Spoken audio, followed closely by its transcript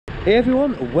Hey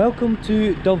everyone, welcome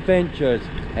to Dubventures.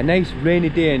 A nice rainy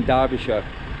day in Derbyshire.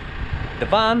 The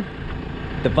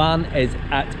van is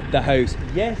at the house.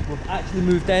 Yes, we've actually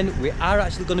moved in. We are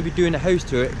actually going to be doing a house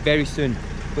tour very soon.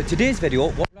 But today's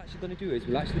video, what we're actually going to do is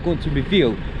we're actually going to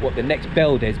reveal what the next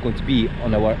build is going to be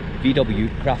on our VW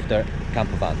Crafter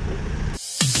Campervan.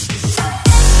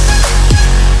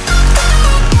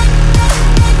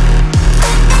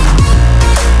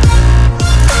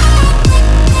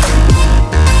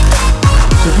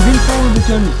 So if you've been following the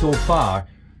journey so far,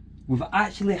 we've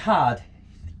actually had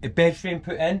a bed frame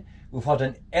put in, we've had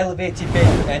an elevated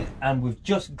bed put in, and we've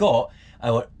just got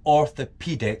our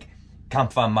orthopedic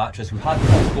campervan mattress. We've had the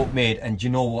telescope made, and do you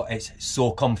know what, it's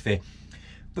so comfy.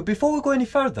 But before we go any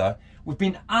further, we've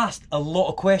been asked a lot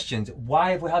of questions.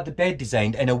 Why have we had the bed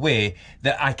designed in a way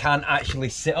that I can't actually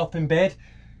sit up in bed?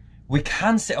 We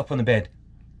can sit up on the bed.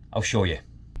 I'll show you.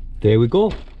 There we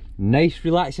go. Nice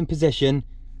relaxing position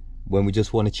when we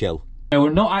just want to chill. Now,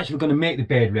 we're not actually going to make the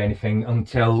bed or anything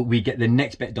until we get the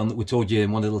next bit done that we told you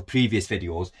in one of the previous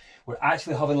videos. We're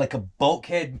actually having like a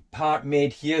bulkhead part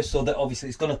made here, so that obviously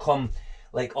it's going to come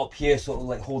like up here, so it'll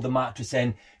like hold the mattress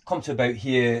in, come to about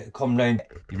here, come round.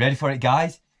 You ready for it,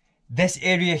 guys? This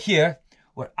area here,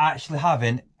 we're actually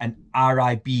having an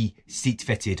RIB seat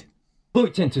fitted.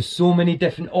 Looked into so many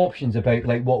different options about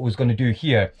like what was going to do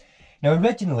here. Now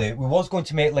originally we was going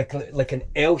to make like an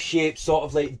L-shaped sort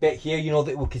of like bit here, you know,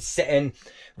 that we could sit in,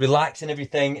 relax and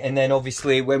everything, and then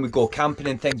obviously when we go camping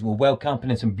and things, we're well camping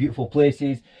in some beautiful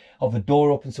places, have the door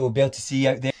open so we'll be able to see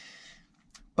out there.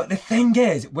 But the thing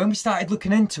is, when we started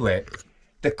looking into it,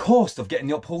 the cost of getting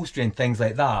the upholstery and things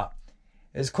like that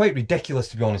is quite ridiculous,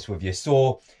 to be honest with you.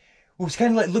 So we was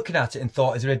kind of like looking at it and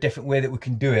thought, is there a different way that we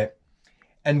can do it?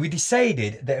 And we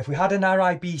decided that if we had an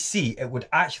RIB seat, it would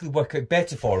actually work out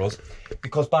better for us,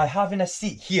 because by having a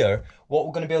seat here, what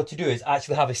we're going to be able to do is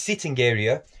actually have a sitting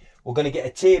area. We're going to get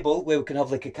a table where we can have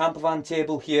like a campervan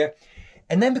table here.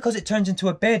 And then because it turns into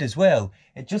a bed as well,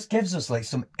 it just gives us like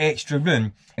some extra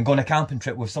room and go on a camping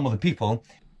trip with some other people.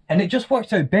 And it just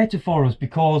works out better for us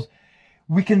because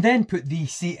we can then put the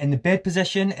seat in the bed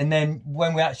position, and then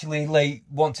when we actually like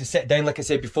want to sit down, like I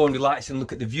said before, and relax and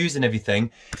look at the views and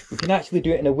everything, we can actually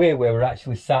do it in a way where we're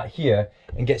actually sat here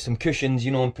and get some cushions,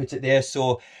 you know, and put it there.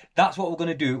 So that's what we're going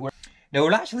to do. Now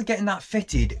we're actually getting that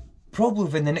fitted probably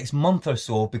within the next month or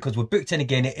so, because we're booked in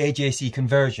again at AJC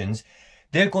Conversions.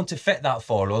 They're going to fit that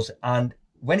for us, and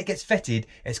when it gets fitted,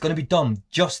 it's going to be done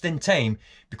just in time,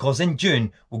 because in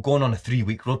June we're going on a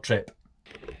 3-week road trip.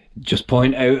 Just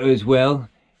point out as well,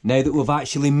 now that we've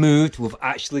actually moved, we've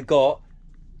actually got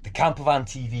the campervan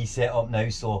TV set up now,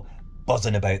 so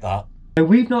buzzing about that. Now,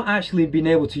 we've not actually been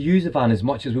able to use the van as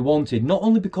much as we wanted, not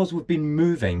only because we've been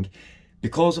moving,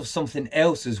 because of something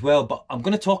else as well, but I'm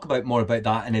going to talk about more about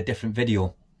that in a different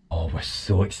video. Oh, we're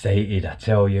so excited, I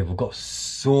tell you. We've got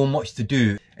so much to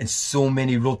do and so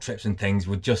many road trips and things.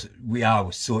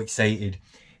 We're so excited.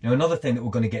 Now, another thing that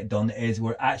we're going to get done is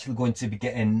we're actually going to be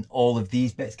getting all of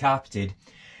these bits carpeted.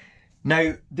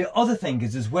 Now, the other thing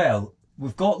is as well,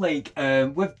 we've got like,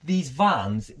 with these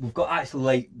vans, we've got actually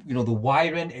like, you know, the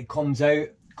wiring, it comes out,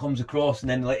 comes across, and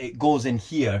then like it goes in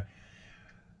here.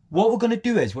 What we're going to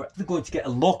do is we're actually going to get a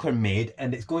locker made,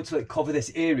 and it's going to like cover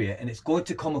this area, and it's going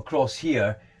to come across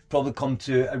here, probably come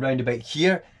to around about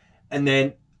here, and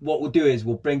then what we'll do is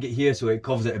we'll bring it here so it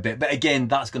covers it a bit. But again,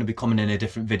 that's going to be coming in a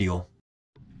different video.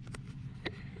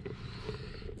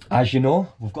 As you know,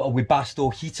 we've got a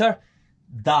Webasto heater.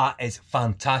 That is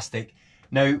fantastic.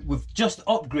 Now, we've just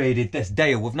upgraded this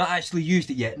dial. We've not actually used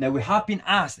it yet. Now, we have been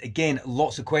asked, again,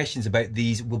 lots of questions about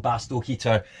these Webasto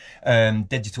heater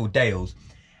digital dials.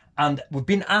 And we've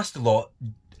been asked a lot,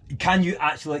 can you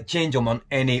actually change them on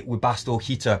any Webasto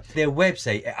heater? Their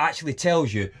website, it actually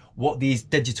tells you what these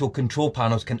digital control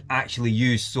panels can actually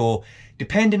use. So,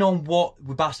 depending on what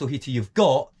Webasto heater you've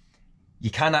got, you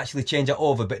can actually change it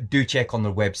over, but do check on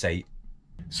their website.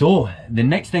 So the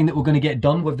next thing that we're going to get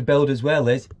done with the build as well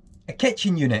is a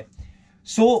kitchen unit.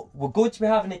 So we're going to be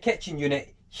having a kitchen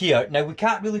unit here. Now we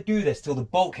can't really do this till the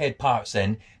bulkhead part's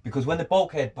in, because when the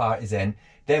bulkhead part is in,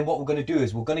 then what we're going to do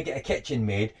is we're going to get a kitchen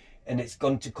made, and it's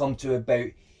going to come to about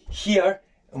here.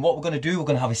 And what we're going to do, we're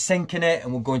going to have a sink in it,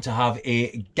 and we're going to have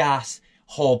a gas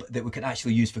hob that we can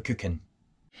actually use for cooking.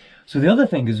 So the other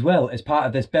thing as well, as part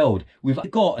of this build,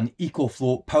 we've got an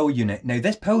EcoFloat power unit. Now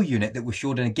this power unit that we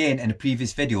showed again in a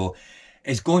previous video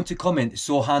is going to come in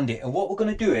so handy. And what we're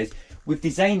going to do is we've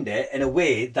designed it in a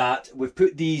way that we've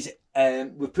put these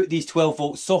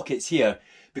 12-volt sockets here,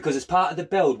 because as part of the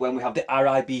build, when we have the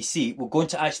RIB seat, we're going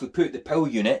to actually put the power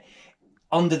unit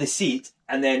under the seat,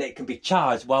 and then it can be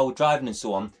charged while we're driving and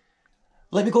so on.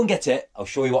 Let me go and get it, I'll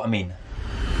show you what I mean.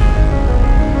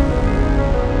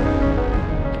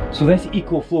 So this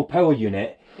EcoFlow power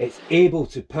unit, it's able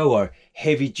to power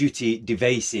heavy duty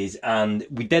devices, and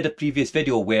we did a previous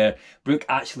video where Brooke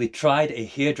actually tried a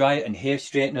hairdryer and hair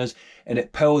straighteners and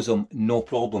it powers them no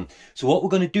problem. So what we're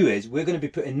going to do is we're going to be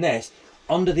putting this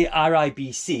under the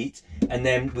RIB seat, and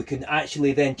then we can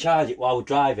actually then charge it while we're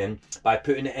driving by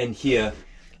putting it in here.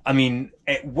 I mean,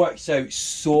 it works out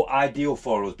so ideal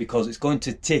for us because it's going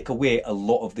to take away a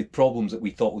lot of the problems that we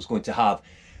thought was going to have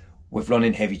with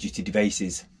running heavy duty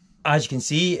devices. As you can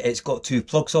see, it's got 2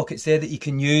 plug sockets there that you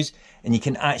can use, and you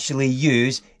can actually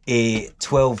use a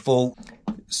 12-volt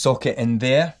socket in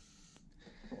there.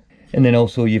 And then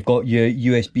also you've got your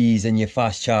USBs and your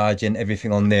fast charge and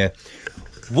everything on there.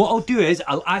 What I'll do is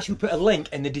I'll actually put a link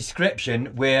in the description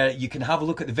where you can have a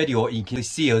look at the video and you can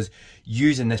see us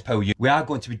using this power unit. We are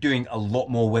going to be doing a lot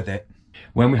more with it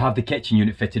when we have the kitchen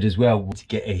unit fitted as well, to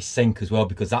get a sink as well,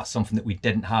 because that's something that we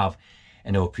didn't have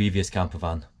in our previous camper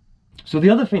van. So the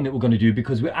other thing that we're going to do,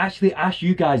 because we actually asked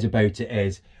you guys about it,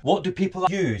 is what do people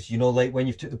use, you know, like when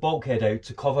you've took the bulkhead out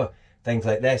to cover things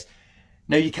like this.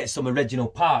 Now you get some original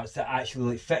parts that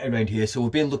actually like fit around here, so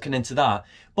we've been looking into that.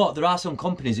 But there are some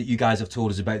companies that you guys have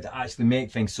told us about that actually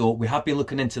make things, so we have been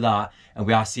looking into that and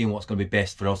we are seeing what's going to be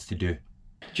best for us to do.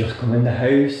 Just come in the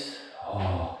house,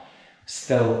 oh,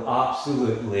 still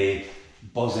absolutely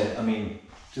buzzing. I mean,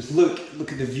 just look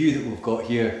at the view that we've got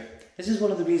here. This is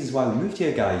one of the reasons why we moved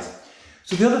here, guys.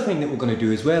 So the other thing that we're going to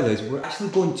do as well is we're actually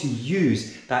going to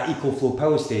use that EcoFlow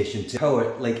power station to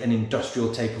power like an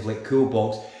industrial type of like cool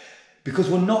box,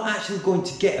 because we're not actually going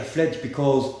to get a fridge,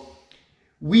 because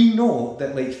we know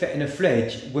that like fitting a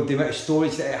fridge with the amount of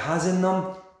storage that it has in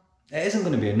them, it isn't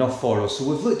going to be enough for us. So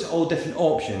we've looked at all different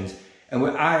options and we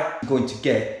are going to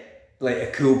get like a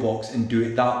cool box and do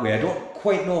it that way. I don't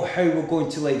quite know how we're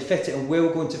going to like fit it and where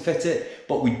we're going to fit it,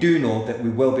 but we do know that we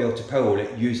will be able to power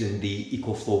it using the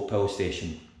EcoFlow power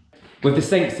station. With the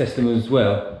sink system as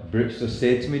well, Brooks just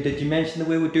said to me, did you mention the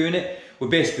way we're doing it? We're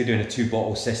basically doing a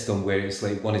 2-bottle system where it's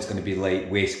like one is going to be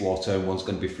like wastewater and one's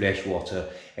going to be fresh water.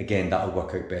 Again, that'll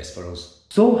work out best for us.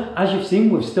 So as you've seen,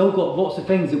 we've still got lots of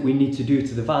things that we need to do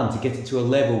to the van to get it to a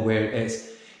level where it's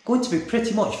going to be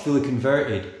pretty much fully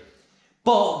converted.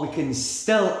 But we can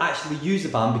still actually use the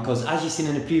van, because as you've seen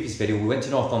in the previous video, we went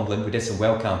to Northumberland, we did some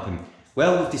well camping.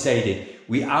 Well, we've decided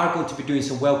we are going to be doing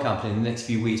some well camping in the next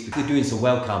few weeks. We're doing some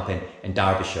well camping in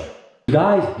Derbyshire.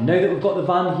 Guys, now that we've got the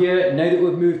van here, now that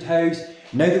we've moved house,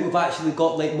 now that we've actually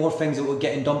got like more things that we're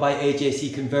getting done by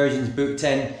AJC conversions booked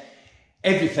in,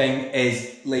 everything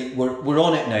is like, we're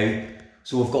on it now.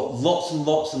 So we've got lots and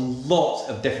lots and lots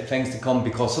of different things to come,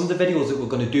 because some of the videos that we're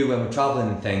going to do when we're travelling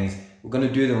and things, we're going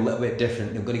to do them a little bit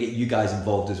different. We're going to get you guys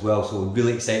involved as well, so we're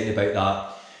really excited about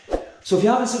that. So if you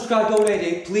haven't subscribed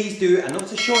already, please do. I know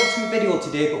it's a short and sweet video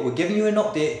today, but we're giving you an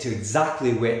update to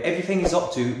exactly where everything is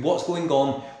up to, what's going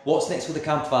on, what's next with the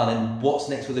camper van and what's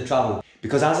next with the travel.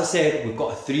 Because as I said, we've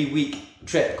got a 3-week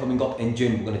trip coming up in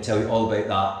June. We're going to tell you all about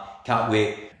that. Can't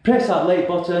wait. Press that like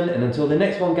button, and until the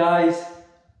next one, guys,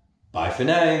 bye for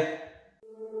now.